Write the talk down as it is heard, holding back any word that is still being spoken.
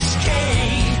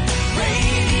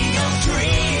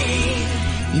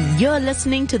You're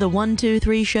listening to the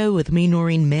 123 show with me,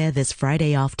 Noreen Mayer, this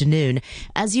Friday afternoon.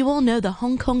 As you all know, the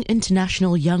Hong Kong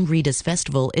International Young Readers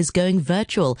Festival is going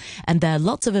virtual, and there are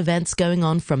lots of events going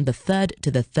on from the 3rd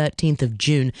to the 13th of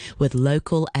June with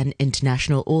local and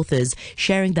international authors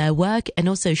sharing their work and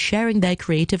also sharing their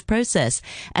creative process.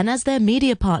 And as their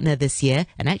media partner this year,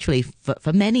 and actually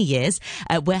for many years,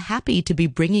 we're happy to be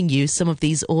bringing you some of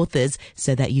these authors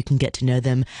so that you can get to know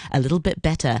them a little bit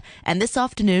better. And this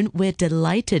afternoon, we're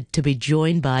delighted to be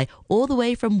joined by, all the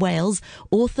way from Wales,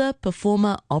 author,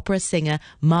 performer, opera singer,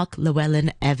 Mark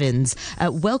Llewelyn Evans.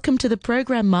 Welcome to the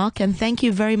program, Mark, and thank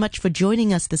you very much for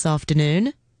joining us this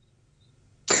afternoon.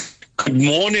 Good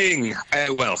morning.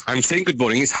 Well, I'm saying good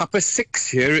morning. It's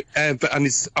 6:30 here, and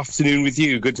it's afternoon with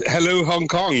you. Hello, Hong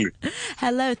Kong.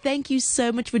 Hello. Thank you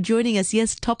so much for joining us.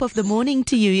 Yes, top of the morning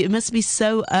to you. It must be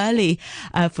so early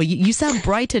for you. You sound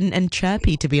bright and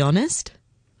chirpy, to be honest.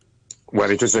 Well,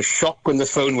 it was a shock when the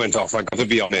phone went off, I got to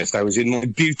be honest. I was in my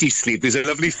beauty sleep. There's a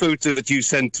lovely photo that you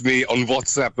sent me on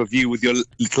WhatsApp of you with your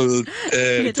little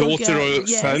daughter girl. or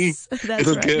Yes, son,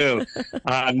 little right. girl.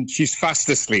 And she's fast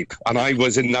asleep. And I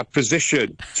was in that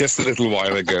position just a little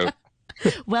while ago.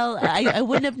 Well, I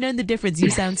wouldn't have known the difference.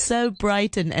 You sound so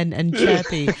bright and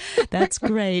chirpy. That's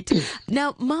great.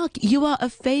 Now, Mark, you are a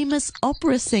famous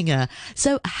opera singer.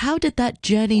 So how did that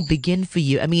journey begin for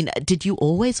you? I mean, did you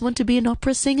always want to be an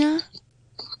opera singer?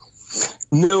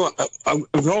 No,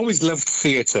 I've always loved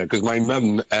theatre because my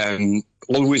mum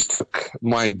always took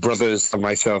my brothers and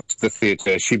myself to the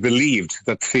theatre. She believed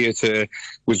that theatre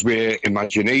was where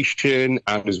imagination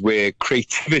and was where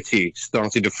creativity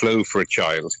started to flow for a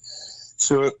child.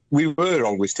 So we were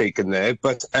always taken there,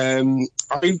 but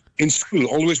I, in school,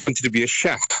 always wanted to be a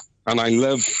chef, and I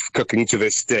love cooking to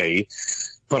this day.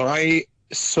 But I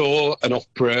saw an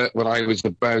opera when I was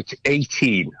about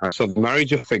 18. I saw The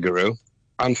Marriage of Figaro,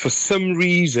 and for some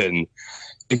reason,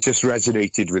 it just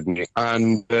resonated with me.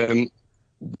 And the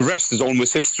rest is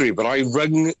almost history, but I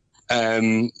rang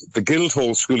the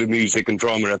Guildhall School of Music and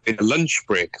Drama up in a lunch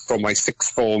break from my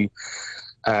sixth form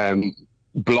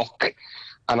block.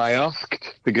 And I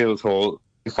asked the Guildhall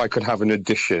if I could have an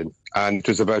audition. And it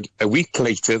was about a week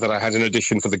later that I had an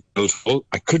audition for the Guildhall.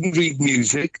 I couldn't read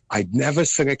music. I'd never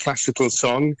sung a classical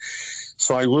song.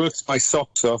 So I worked my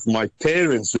socks off. My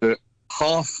parents were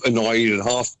half annoyed and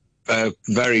half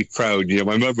very proud. You know,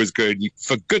 my mother was going,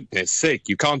 for goodness sake,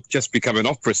 you can't just become an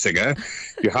opera singer.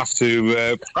 You have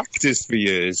to practice for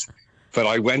years. But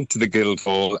I went to the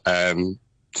Guildhall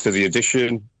to the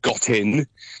audition, got in,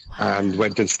 and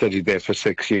went and studied there for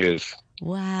 6 years.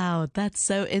 Wow, that's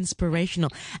so inspirational.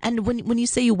 And when you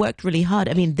say you worked really hard,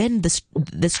 I mean, then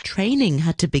this training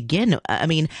had to begin. I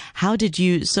mean, how did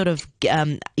you sort of,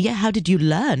 how did you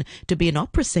learn to be an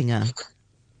opera singer?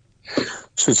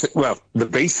 So, well, the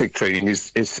basic training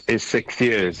is 6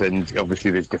 years, and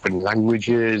obviously there's different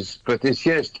languages, but it's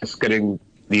just getting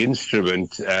the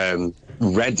instrument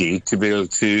ready to be able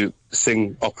to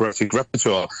sing operatic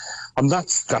repertoire. And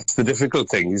that's the difficult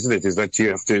thing, isn't it? Is that you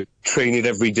have to train it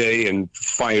every day and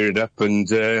fire it up. And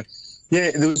there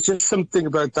was just something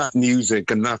about that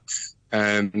music and that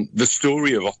the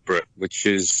story of opera, which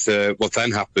is what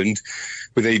then happened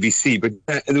with ABC.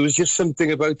 But there was just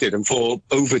something about it. And for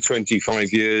over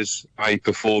 25 years, I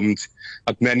performed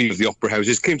at many of the opera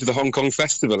houses. Came to the Hong Kong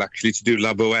Festival, actually, to do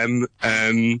La Bohème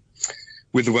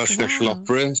with the Welsh National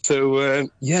Opera. So,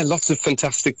 lots of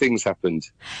fantastic things happened.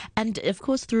 And, of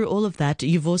course, through all of that,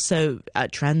 you've also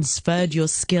transferred your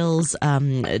skills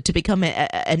to become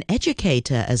an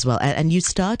educator as well. And you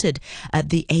started at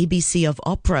the ABC of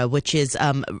Opera, which is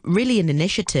really an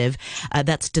initiative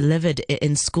that's delivered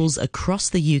in schools across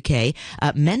the UK,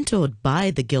 mentored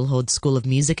by the Guildhall School of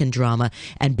Music and Drama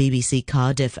and BBC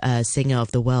Cardiff Singer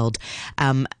of the World.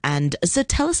 And so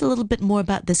tell us a little bit more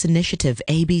about this initiative,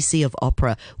 ABC of Opera.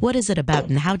 What is it about,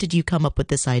 and how did you come up with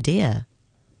this idea?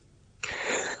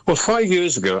 Well, 5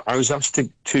 years ago, I was asked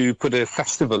to put a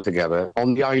festival together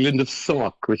on the island of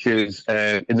Sark, which is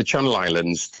in the Channel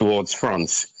Islands towards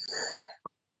France.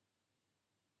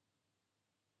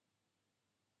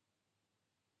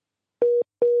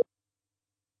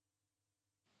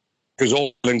 It was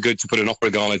all and good to put an opera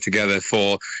gala together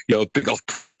for, big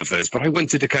operas, but I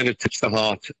wanted to kind of touch the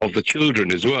heart of the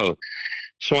children as well.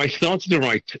 So I started to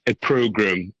write a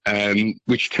program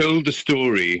which told the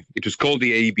story. It was called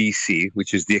the ABC,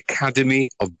 which is the Academy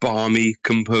of Balmy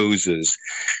Composers.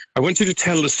 I wanted to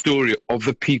tell the story of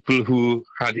the people who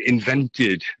had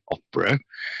invented opera.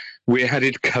 Where had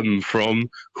it come from?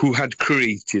 Who had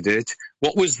created it?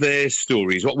 What was their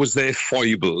stories? What was their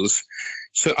foibles?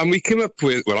 So, and we came up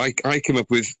with, I came up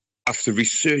with after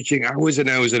researching hours and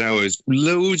hours and hours,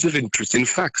 loads of interesting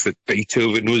facts that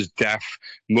Beethoven was deaf,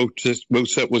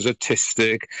 Mozart was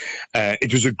autistic.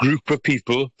 It was a group of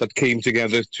people that came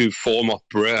together to form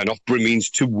opera, and opera means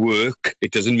to work.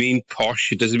 It doesn't mean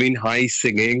posh. It doesn't mean high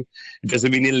singing. It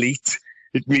doesn't mean elite.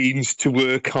 It means to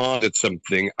work hard at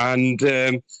something. And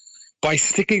by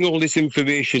sticking all this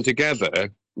information together,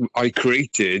 I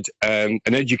created an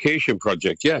education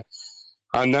project,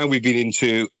 And now we've been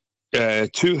into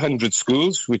 200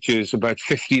 schools, which is about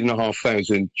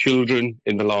 15,500 children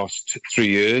in the last 3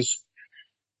 years.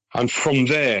 And from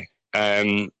there,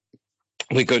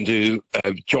 we're going to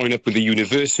join up with the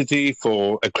university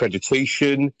for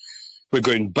accreditation. We're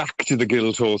going back to the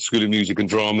Guildhall School of Music and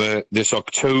Drama this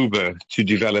October to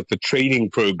develop a training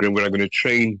program where I'm going to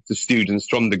train the students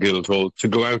from the Guildhall to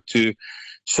go out to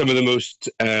some of the most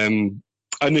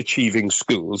unachieving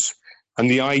schools. And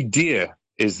the idea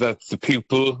is that the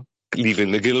pupil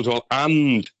leaving the Guildhall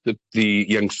and the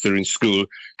youngster in school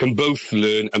can both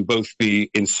learn and both be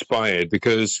inspired,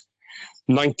 because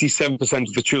 97%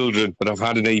 of the children that have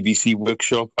had an ABC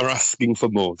workshop are asking for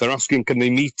more. They're asking, can they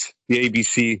meet the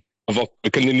ABC of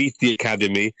opera? Can they meet the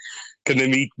Academy? Can they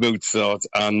meet Mozart?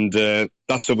 And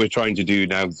that's what we're trying to do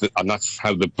now. And that's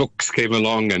how the books came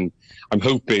along. And I'm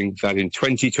hoping that in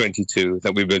 2022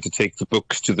 that we'll be able to take the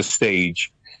books to the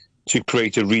stage to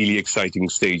create a really exciting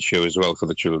stage show as well for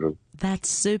the children. That's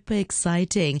super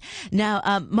exciting. Now,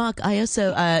 Mark, I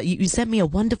also, you sent me a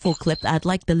wonderful clip. I'd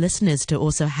like the listeners to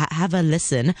also have a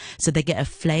listen so they get a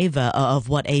flavor of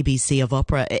what ABC of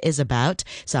Opera is about.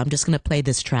 So I'm just going to play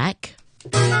this track.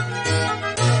 Where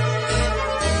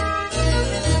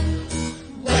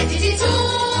did it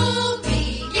all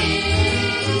begin?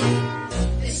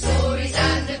 The stories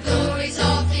and the glories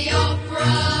of the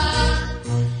opera.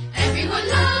 Everyone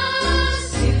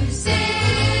loves to sing.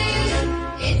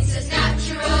 It's as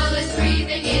natural as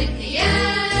breathing in the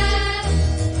air.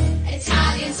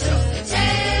 Italians took the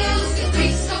tales that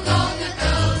Greece so long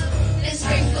ago, then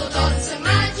sprinkled on some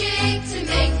magic to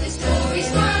make the stories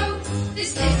grow.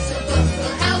 This little book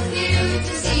will help you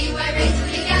to see where it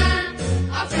began.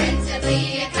 Our friends at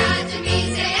the Academy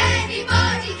say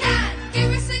anybody can.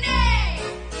 Give us an A.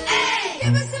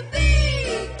 Give us a B.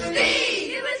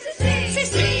 Give us a C.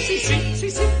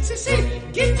 C.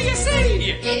 Give me a C.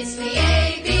 It's the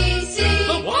ABC.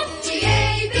 The what? The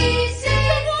ABC.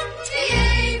 The what? The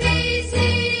ABC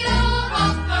of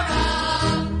opera.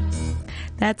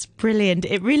 That's brilliant.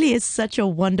 It really is such a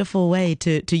wonderful way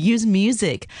to use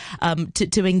music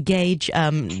to engage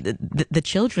the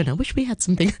children. I wish we had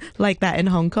something like that in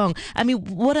Hong Kong. I mean,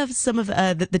 what have some of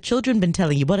the children been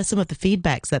telling you? What are some of the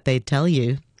feedbacks that they tell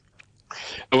you?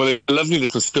 Well, a lovely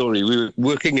little story. We were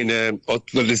working in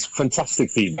there's fantastic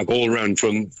feedback all around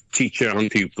from teacher and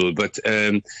pupil, but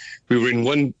we were in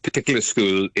one particular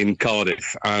school in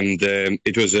Cardiff, and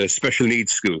it was a special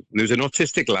needs school. There was an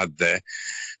autistic lad there,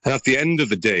 and at the end of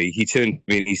the day, he turned to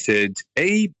me and he said,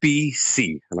 A, B,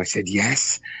 C. And I said,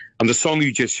 yes. And the song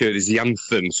you just heard is the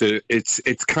anthem. So it's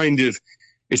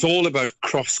all about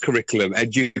cross-curriculum,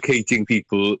 educating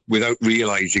people without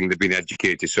realising they've been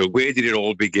educated. So where did it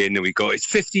all begin? And we go,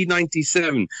 it's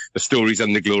 1597, the stories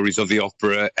and the glories of the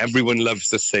opera. Everyone loves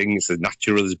to sing. It's as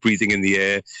natural as breathing in the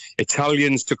air.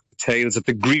 Italians took the tales of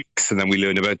the Greeks, and then we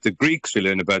learn about the Greeks. We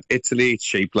learn about Italy. It's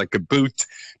shaped like a boot.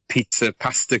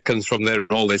 Pasta comes from there,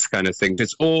 and all this kind of thing.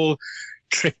 It's all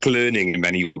trick learning in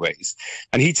many ways.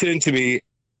 And he turned to me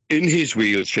in his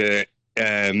wheelchair,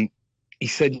 he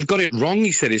said, you've got it wrong.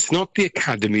 He said, it's not the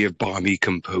Academy of Barmy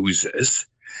Composers.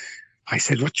 I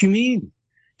said, what do you mean?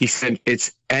 He said,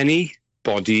 it's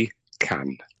anybody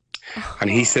can. And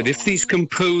he said, if these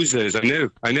composers, I know,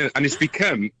 and it's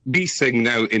become, we sing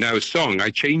now in our song,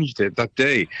 I changed it that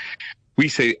day. We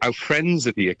say, our friends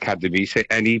at the Academy say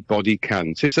anybody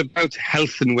can. So it's about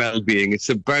health and well-being. It's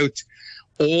about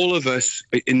all of us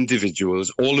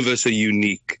individuals, all of us are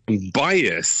unique. And by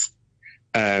us,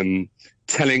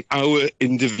 telling our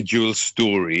individual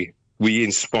story, we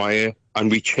inspire and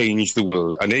we change the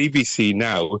world. And ABC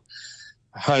now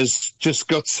has just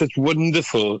got such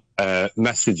wonderful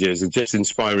messages and just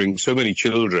inspiring so many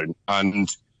children. And,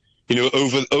 you know,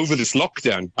 over this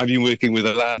lockdown, I've been working with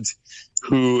a lad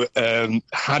who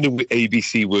had an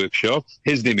ABC workshop.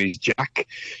 His name is Jack,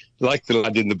 like the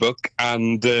lad in the book,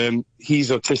 and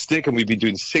he's autistic, and we've been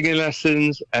doing singing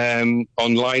lessons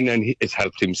online, and it's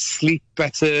helped him sleep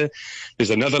better.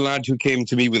 There's another lad who came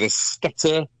to me with a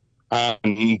stutter,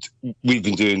 and we've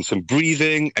been doing some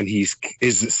breathing, and his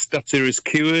stutter is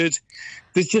cured.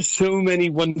 There's just so many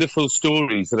wonderful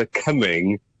stories that are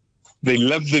coming They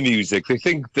love the music. They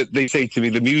think that they say to me,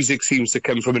 the music seems to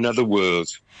come from another world.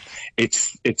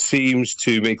 It seems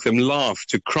to make them laugh,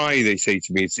 to cry. They say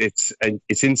to me,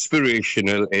 it's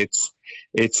inspirational.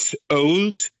 It's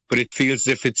old, but it feels as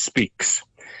if it speaks.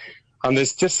 And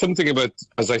there's just something about,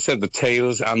 as I said, the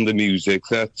tales and the music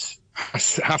that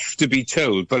have to be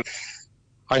told. But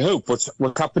I hope what's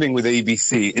happening with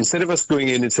ABC, instead of us going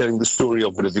in and telling the story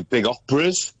of one of the big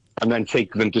operas and then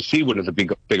take them to see one of the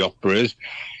big operas,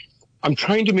 I'm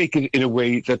trying to make it in a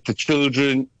way that the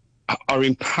children are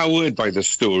empowered by the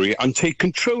story and take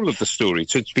control of the story,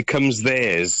 so it becomes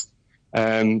theirs.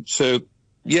 So,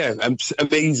 yeah,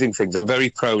 amazing things. I'm very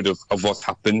proud of what's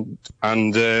happened.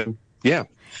 And, yeah.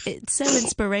 It's so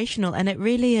inspirational, and it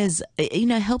really is,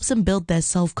 helps them build their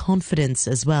self-confidence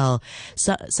as well.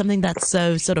 So something that's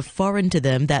so sort of foreign to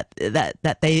them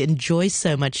that they enjoy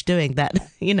so much doing that,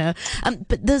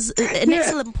 But there's an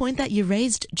excellent point that you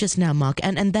raised just now, Mark,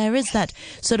 and there is that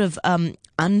sort of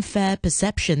unfair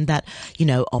perception that,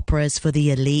 opera is for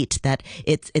the elite, that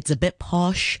it's a bit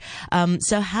posh.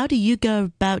 So how do you go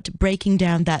about breaking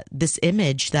down this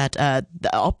image that the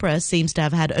opera seems to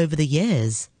have had over the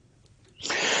years?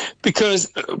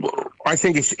 Because I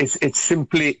think it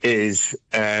simply is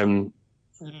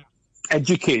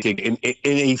educating in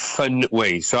a fun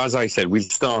way. So as I said, we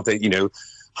started,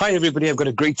 hi everybody, I've got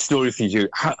a great story for you.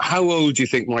 How old do you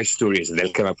think my story is? And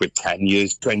they'll come up with 10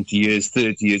 years, 20 years,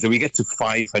 30 years, and we get to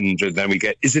 500. Then we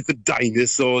get, is it the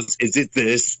dinosaurs? Is it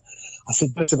this? I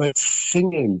said, but it's about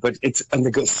singing, and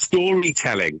they go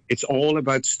storytelling. It's all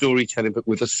about storytelling, but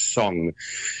with a song.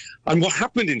 And what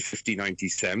happened in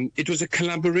 1597, it was a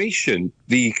collaboration.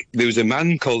 There was a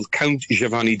man called Count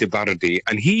Giovanni de Bardi,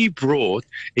 and he brought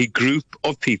a group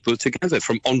of people together,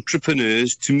 from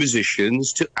entrepreneurs to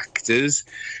musicians to actors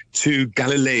to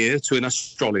Galileo to an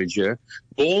astrologer,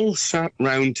 all sat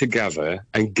round together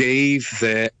and gave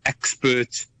their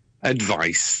expert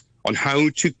advice on how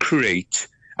to create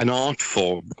an art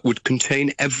form that would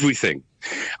contain everything.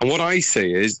 And what I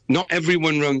say is, not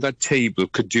everyone around that table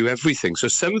could do everything. So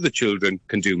some of the children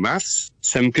can do maths,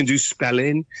 some can do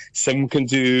spelling, some can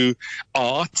do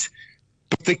art,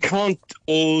 but they can't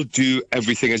all do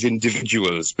everything as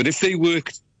individuals. But if they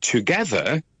worked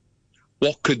together,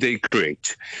 what could they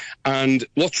create? And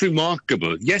what's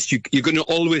remarkable, yes, you're going to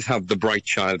always have the bright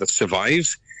child that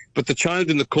survives, but the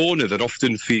child in the corner that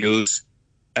often feels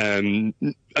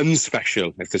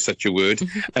unspecial, if there's such a word,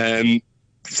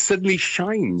 suddenly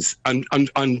shines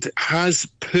and has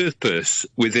purpose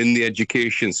within the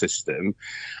education system.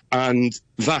 And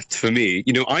that, for me,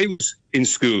 I was in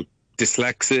school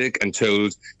dyslexic and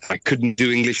told I couldn't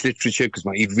do English literature because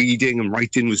my reading and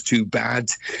writing was too bad.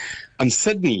 And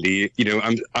suddenly,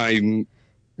 I'm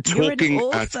talking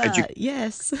You're an author,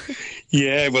 yes.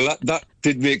 Yeah, well, that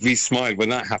did make me smile when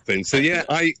that happened. So, yeah,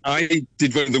 I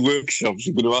did one of the workshops.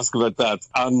 You're going to ask about that.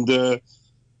 And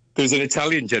there's an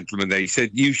Italian gentleman there. He said,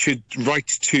 you should write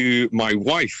to my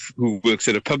wife, who works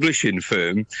at a publishing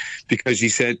firm, because he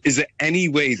said, is there any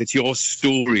way that your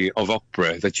story of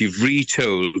opera that you've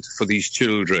retold for these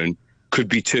children could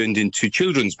be turned into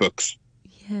children's books?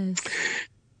 Yes.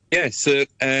 Yeah, so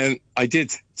I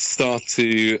did start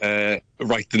to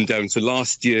write them down. So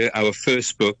last year, our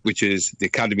first book, which is the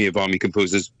Academy of Army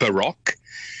Composers Baroque,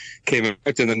 came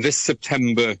out. And then this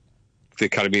September, the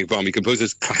Academy of Army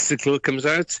Composers Classical comes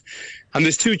out. And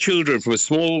there's two children from a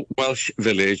small Welsh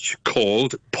village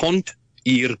called Pont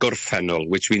i'r Gorffennol,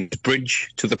 which means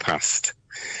bridge to the past.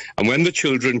 And when the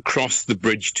children cross the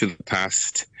bridge to the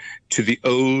past, to the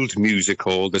old music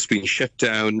hall that's been shut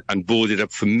down and boarded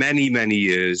up for many, many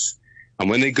years, and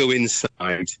when they go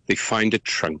inside, they find a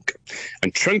trunk.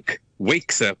 And Trunk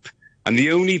wakes up, and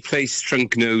the only place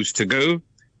Trunk knows to go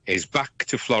is back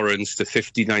to Florence to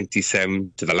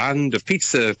 1597, to the land of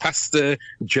pizza, pasta,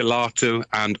 gelato,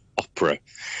 and opera.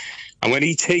 And when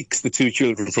he takes the two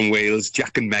children from Wales,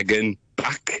 Jack and Megan,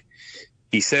 back,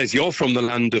 he says, you're from the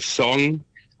land of song,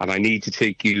 and I need to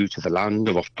take you to the land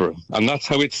of opera. And that's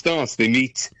how it starts. They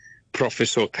meet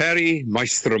Professor Perry,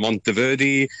 Maestro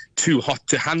Monteverdi, Too Hot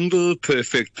to Handle,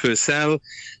 Perfect Purcell,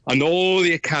 and all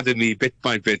the academy, bit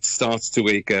by bit, starts to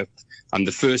wake up. And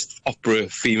the first opera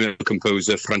female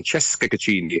composer, Francesca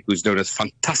Caccini, who's known as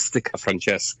Fantastica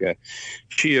Francesca,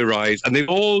 she arrives, and they've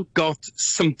all got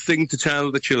something to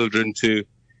tell the children, to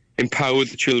empower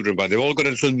the children by. They've all got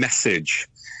a little message.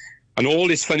 And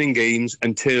all is fun and games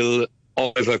until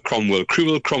Oliver Cromwell,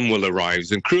 Cruel Cromwell,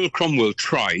 arrives. And Cruel Cromwell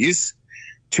tries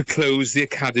to close the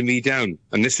academy down.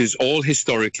 And this is all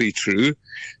historically true.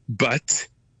 But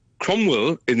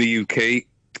Cromwell in the UK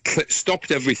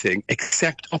stopped everything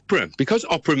except opera. Because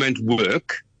opera meant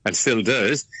work, and still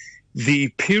does, the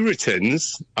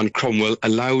Puritans and Cromwell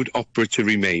allowed opera to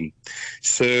remain.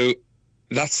 So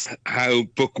that's how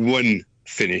book 1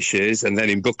 finishes. And then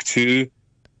in book 2,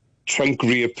 Trunk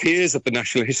reappears at the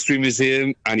National History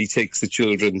Museum, and he takes the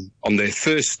children on their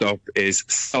first stop is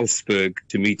Salzburg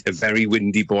to meet a very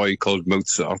windy boy called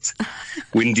Mozart,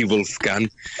 Windy Wolfgang.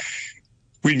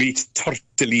 We meet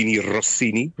Tortellini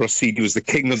Rossini. Rossini was the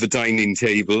king of the dining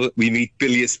table. We meet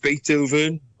Bilius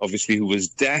Beethoven, obviously, who was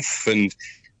deaf, and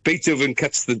Beethoven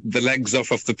cuts the legs off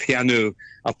the piano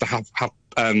at the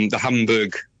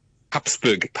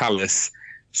Habsburg Palace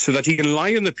so that he can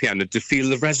lie on the piano to feel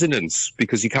the resonance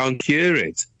because he can't hear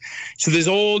it. So there's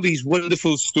all these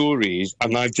wonderful stories,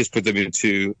 and I've just put them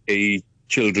into a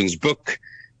children's book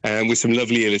with some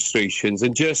lovely illustrations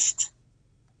and just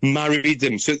married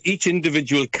them. So each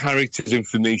individual character's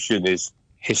information is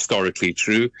historically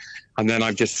true, and then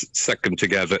I've just stuck them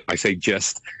together. I've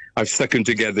stuck them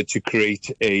together to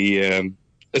create a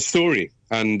story.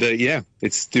 And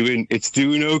it's doing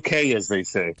okay, as they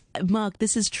say. Mark,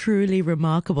 this is truly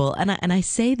remarkable, and I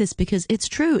say this because it's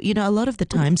true. You know, a lot of the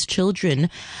times children,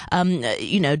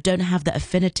 don't have the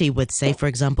affinity with, say, for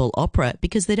example, opera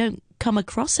because they don't come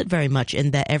across it very much in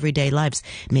their everyday lives.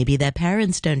 Maybe their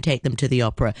parents don't take them to the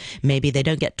opera. Maybe they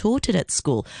don't get taught it at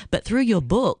school. But through your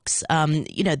books,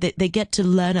 they get to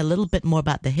learn a little bit more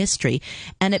about the history,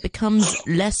 and it becomes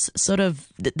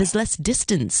there's less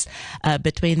distance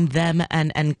between them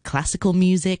and classical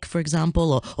music, for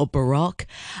example, or Baroque.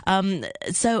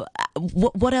 So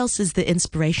what else is the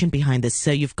inspiration behind this? So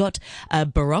you've got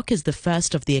Baroque is the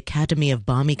first of the Academy of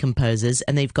Balmy composers,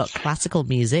 and they've got classical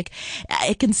music.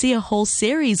 I can see a whole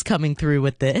series coming through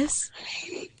with this.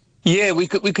 Yeah, we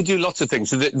could do lots of things.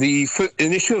 So the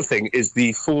initial thing is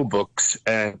the 4 books: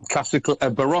 classical,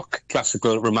 Baroque,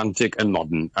 classical, romantic, and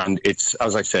modern. And it's,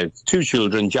 as I said, 2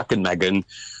 children, Jack and Megan,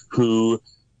 who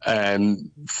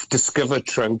discover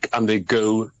Trunk, and they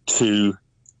go to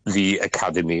the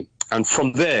academy. And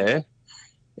from there,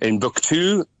 in book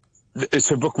 2,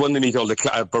 so book 1 they meet all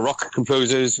the Baroque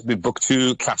composers. With book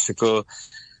 2, classical.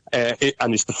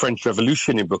 And it's the French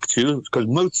Revolution in book 2, because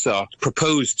Mozart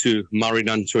proposed to Marie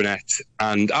Antoinette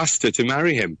and asked her to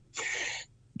marry him.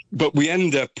 But we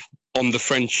end up on the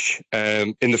French,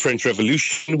 in the French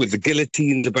Revolution, with the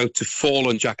guillotines about to fall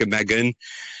on Jack and Meghan.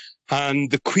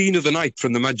 And the Queen of the Night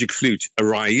from the Magic Flute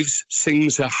arrives,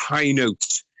 sings her high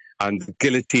notes, and the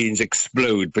guillotines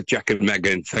explode. But Jack and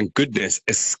Meghan, thank goodness,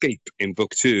 escape in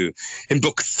book 2. In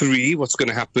book 3, what's going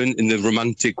to happen in the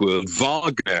romantic world?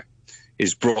 Wagner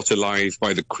is brought alive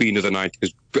by the Queen of the Night.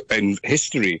 In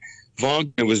history,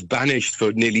 Wagner was banished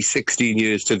for nearly 16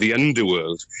 years to the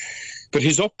underworld. But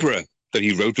his opera that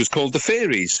he wrote was called The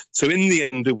Fairies. So in the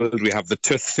underworld, we have the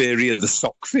Tooth Fairy and the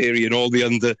Sock Fairy and all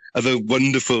the other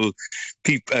wonderful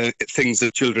things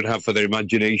that children have for their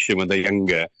imagination when they're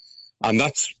younger. And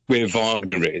that's where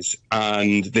Wagner is.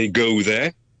 And they go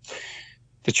there.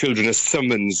 The children are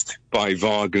summoned by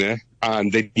Wagner,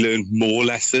 and they learn more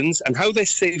lessons. And how they're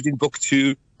saved in book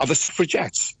 2 are the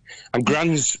suffragettes. And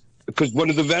because one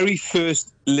of the very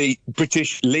first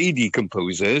British lady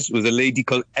composers was a lady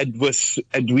called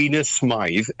Edna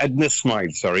Smythe,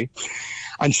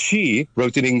 and she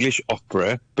wrote an English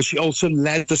opera, but she also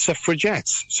led the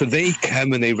suffragettes. So they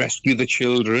come and they rescue the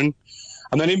children.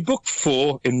 And then in book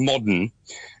 4, in modern,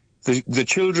 the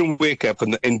children wake up,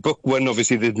 and in book 1,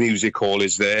 obviously, the music hall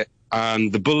is there,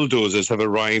 and the bulldozers have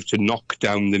arrived to knock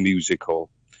down the music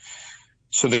hall.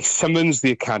 So they summons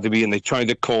the academy, and they try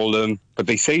to call them, but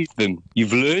they say to them,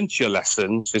 "You've learnt your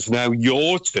lessons. It's now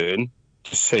your turn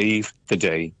to save the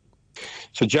day."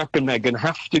 So Jack and Meghan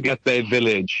have to get their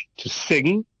village to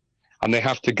sing, and they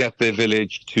have to get their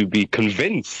village to be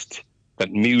convinced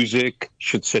that music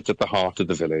should sit at the heart of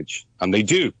the village. And they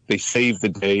do. They save the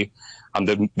day.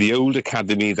 And the old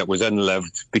academy that was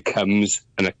unloved becomes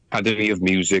an academy of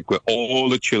music where all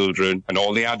the children and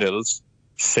all the adults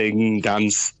sing,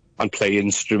 dance, and play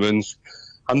instruments.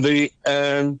 And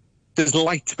there's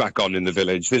light back on in the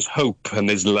village. There's hope and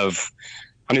there's love.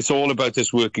 And it's all about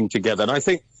us working together. And I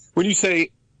think when you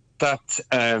say that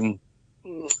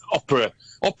opera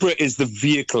is the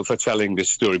vehicle for telling this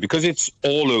story, because it's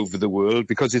all over the world,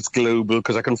 because it's global,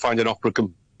 because I can find an opera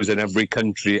composer in every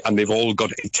country and they've all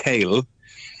got a tale.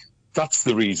 That's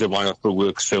the reason why opera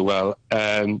works so well.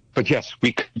 But yes,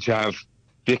 we could have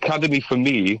the academy. For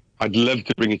me, I'd love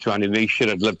to bring it to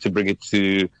animation. I'd love to bring it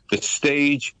to the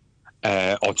stage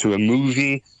or to a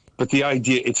movie. But the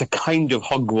idea, it's a kind of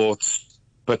Hogwarts,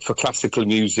 but for classical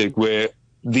music, where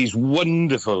these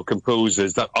wonderful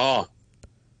composers that are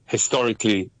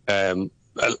historically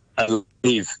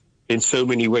alive in so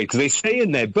many ways. Because they say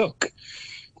in their book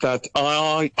that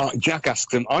Jack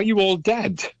asked them, "Are you all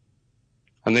dead?"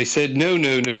 And they said, "No,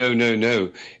 no, no, no, no,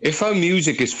 no. If our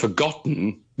music is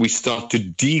forgotten, we start to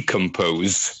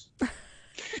decompose.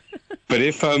 But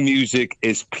if our music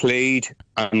is played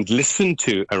and listened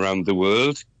to around the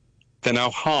world, then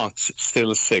our hearts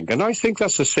still sing." And I think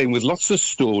that's the same with lots of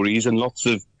stories and lots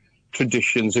of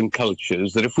traditions and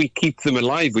cultures, that if we keep them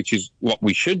alive, which is what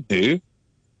we should do,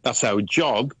 that's our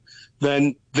job,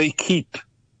 then they keep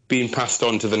being passed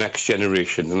on to the next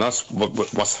generation. And that's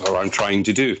what I'm trying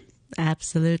to do.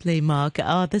 Absolutely, Mark.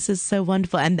 Oh, this is so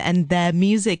wonderful. And their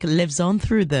music lives on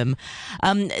through them.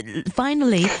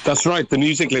 Finally. That's right. The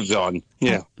music lives on.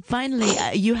 Yeah. Finally,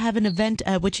 you have an event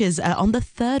which is on the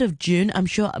 3rd of June. I'm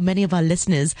sure many of our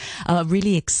listeners are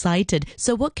really excited.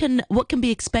 So what can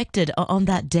be expected on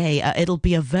that day? It'll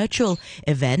be a virtual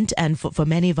event, and for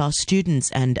many of our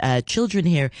students and children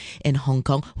here in Hong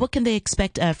Kong, what can they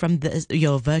expect from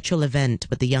your virtual event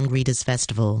with the Young Readers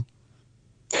Festival?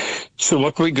 So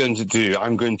what we're going to do,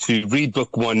 I'm going to read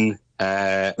book one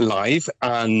live,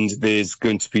 and there's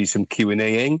going to be some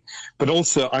Q&A-ing, but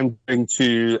also I'm going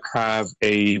to have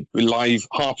a live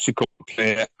harpsichord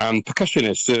player and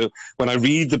percussionist. So when I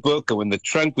read the book or in the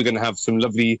trunk, we're going to have some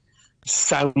lovely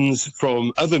sounds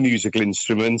from other musical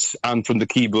instruments and from the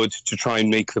keyboard to try and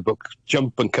make the book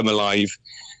jump and come alive.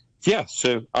 Yeah,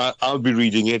 so I'll be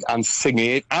reading it and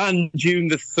singing it. And June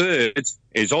the 3rd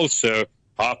is also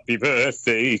Happy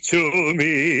Birthday to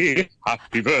Me,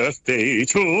 Happy Birthday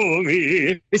to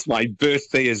Me. It's my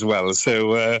birthday as well,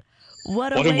 so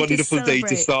what a wonderful day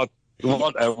to start.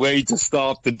 What a way to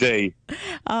start the day.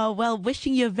 Well,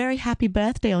 wishing you a very happy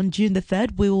birthday on June the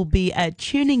 3rd. We will be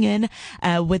tuning in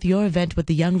with your event with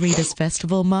the Young Readers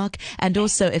Festival, Mark. And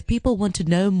also, if people want to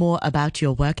know more about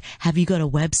your work, have you got a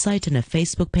website and a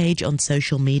Facebook page on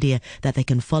social media that they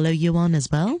can follow you on as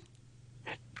well?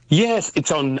 Yes,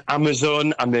 it's on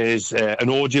Amazon, and there's an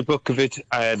audiobook of it.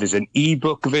 There's an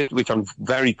ebook of it, which I'm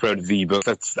very proud of the ebook.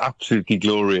 That's absolutely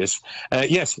glorious.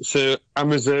 Yes, so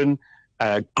Amazon,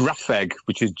 Grapheg,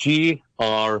 which is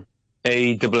Graffeg,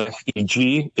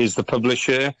 is the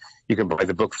publisher. You can buy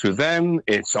the book through them.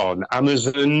 It's on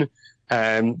Amazon,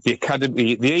 the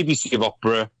Academy, the ABC of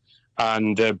Opera,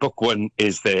 and book one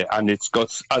is there. And it's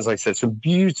got, as I said, some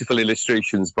beautiful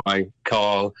illustrations by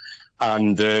Carl.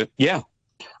 And yeah,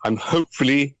 I'm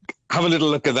hopefully have a little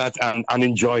look at that and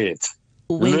enjoy it.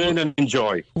 Learn and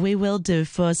enjoy. We will do.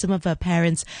 For some of our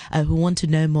parents who want to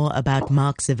know more about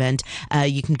Mark's event,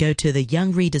 you can go to the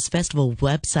Young Readers Festival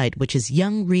website, which is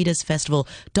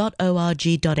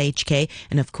youngreadersfestival.org.hk.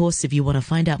 And of course, if you want to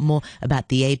find out more about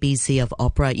the ABC of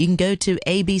Opera, you can go to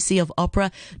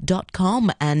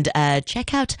abcofopera.com and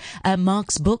check out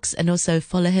Mark's books, and also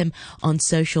follow him on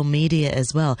social media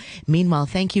as well. Meanwhile,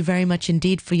 thank you very much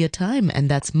indeed for your time. And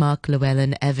that's Mark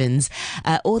Llewelyn Evans,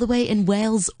 all the way in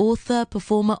Wales, author,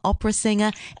 performer, opera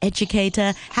singer,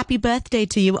 educator. Happy birthday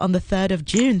to you on the 3rd of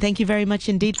June. Thank you very much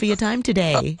indeed for your time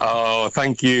today. Oh,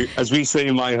 thank you. As we say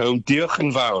in my home, diolch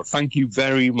yn fawr. Thank you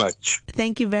very much.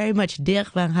 Thank you very much.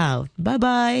 Diolch van hawr.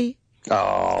 Bye-bye.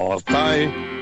 Oh, bye.